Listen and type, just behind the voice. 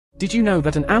Did you know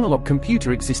that an analog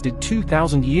computer existed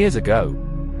 2,000 years ago?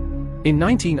 In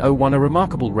 1901, a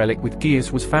remarkable relic with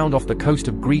gears was found off the coast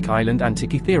of Greek island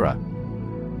Antikythera.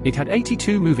 It had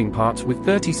 82 moving parts with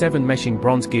 37 meshing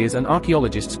bronze gears, and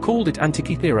archaeologists called it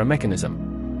antikythera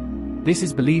mechanism. This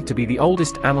is believed to be the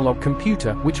oldest analog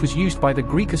computer, which was used by the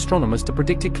Greek astronomers to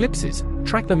predict eclipses,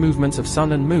 track the movements of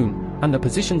Sun and Moon, and the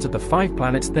positions of the 5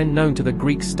 planets then known to the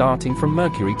Greeks, starting from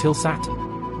Mercury till Saturn.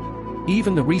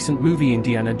 Even the recent movie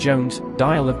Indiana Jones,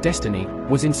 Dial of Destiny,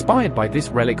 was inspired by this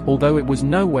relic, although it was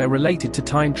nowhere related to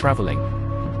time traveling.